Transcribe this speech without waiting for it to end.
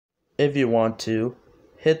if you want to,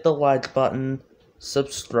 hit the like button,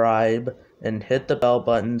 subscribe, and hit the bell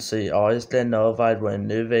button so you always get notified when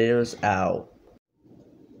new videos out.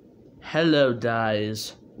 Hello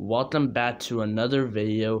guys, welcome back to another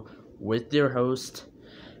video with your host,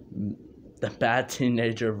 the Bad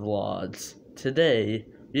Teenager Vlogs. Today,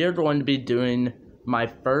 we are going to be doing my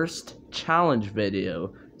first challenge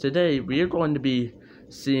video. Today, we are going to be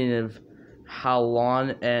seeing if how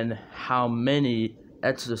long and how many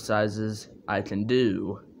exercises I can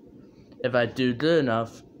do. If I do good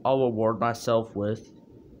enough, I'll reward myself with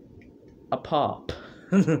a pop.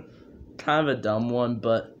 Kind of a dumb one,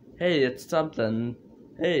 but hey, it's something.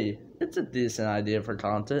 Hey, it's a decent idea for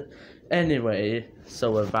content. Anyway, so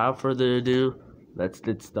without further ado, let's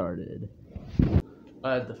get started.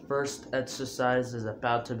 The first exercise is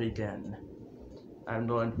about to begin. I'm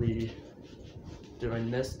going to be doing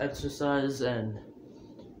this exercise, and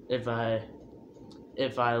if I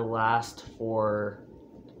last for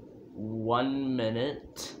 1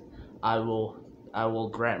 minute, I will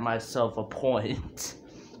grant myself a point.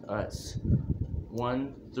 Alright,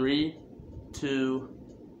 1, 3, 2,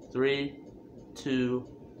 3, 2,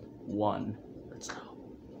 1. Let's go.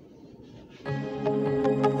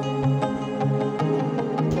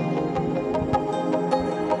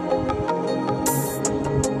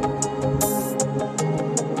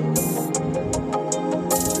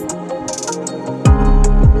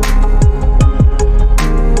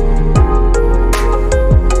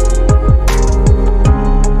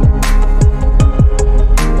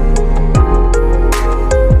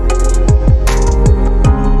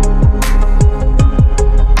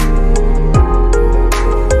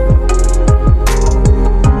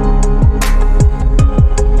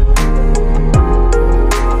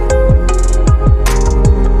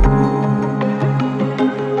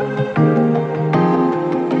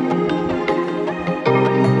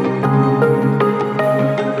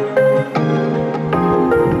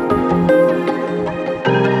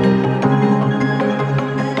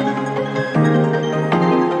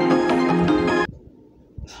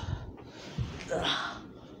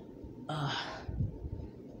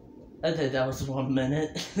 I think that was 1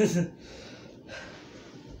 minute.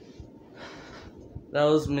 That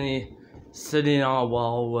was me sitting on a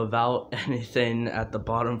wall without anything at the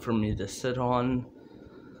bottom for me to sit on.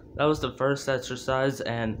 That was the first exercise,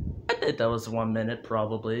 and I think that was 1 minute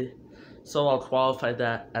probably. So I'll qualify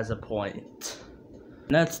that as a point.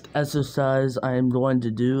 Next exercise I am going to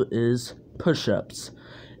do is push-ups.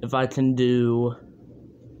 If I can do,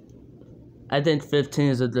 I think 15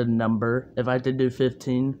 is a good number. If I can do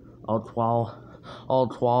 15, I'll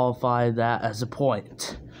qualify that as a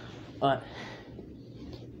point.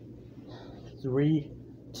 3,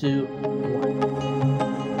 2, 1.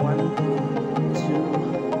 1, 2,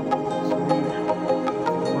 3,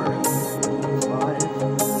 4, 5,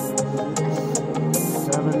 6,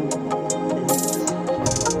 7, 8,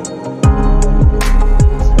 9,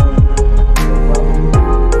 10, 11,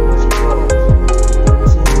 12,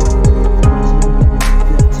 13, 14,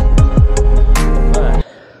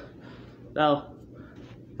 15.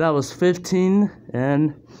 That was 15,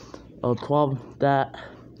 and I'll qualify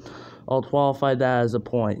that as a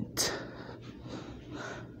point.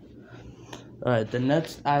 Alright, the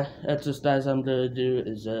next exercise I'm gonna do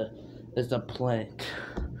is a plank.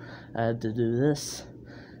 I have to do this,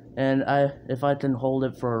 and if I can hold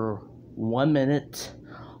it for 1 minute,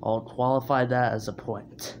 I'll qualify that as a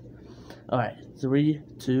point. Alright, 3,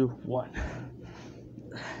 2, 1.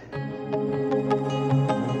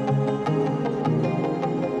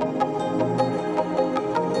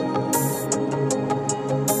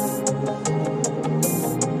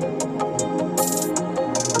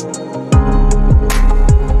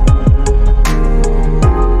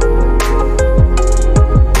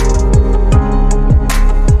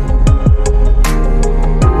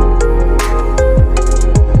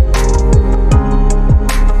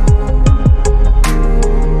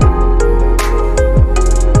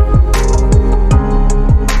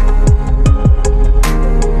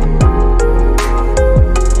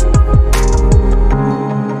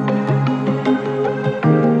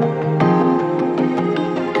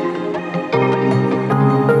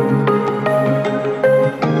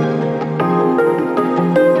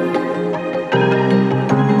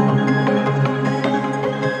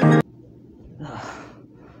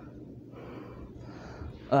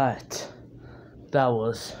 Alright, that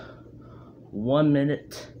was 1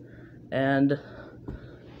 minute, and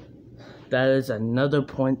that is another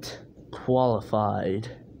point qualified.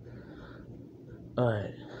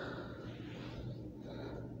 Alright.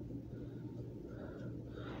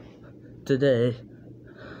 Today,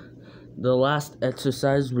 the last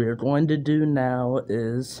exercise we are going to do now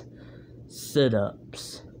is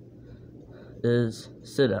sit-ups.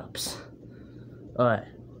 Alright,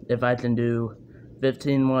 if I can do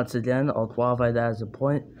 15 once again, I'll qualify that as a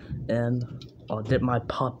point, and I'll get my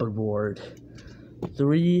pop award.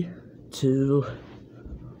 3, 2,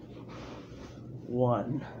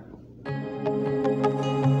 1.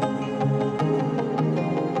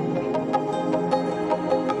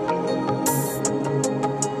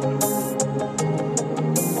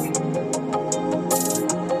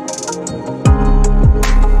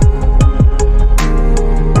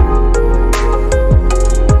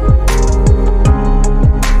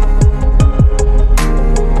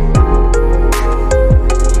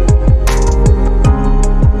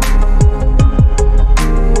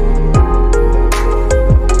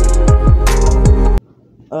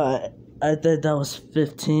 I think that was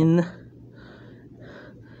 15,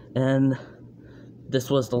 and this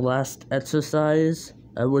was the last exercise.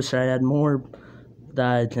 I wish I had more that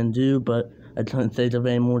I can do, but I couldn't think of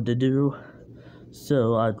any more to do,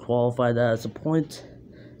 so I qualify that as a point.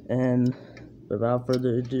 And without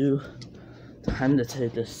further ado, time to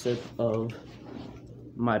take a sip of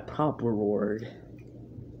my pop reward.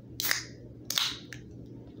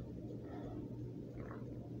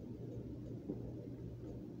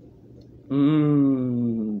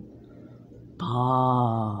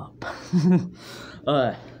 Pop.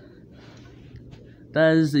 Alright.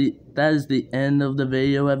 That is the end of the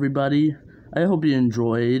video, everybody. I hope you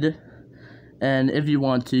enjoyed. And if you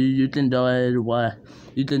want to, you can go ahead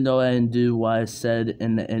and do what I said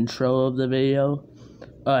in the intro of the video.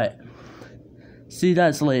 Alright. See you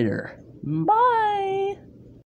guys later. Bye.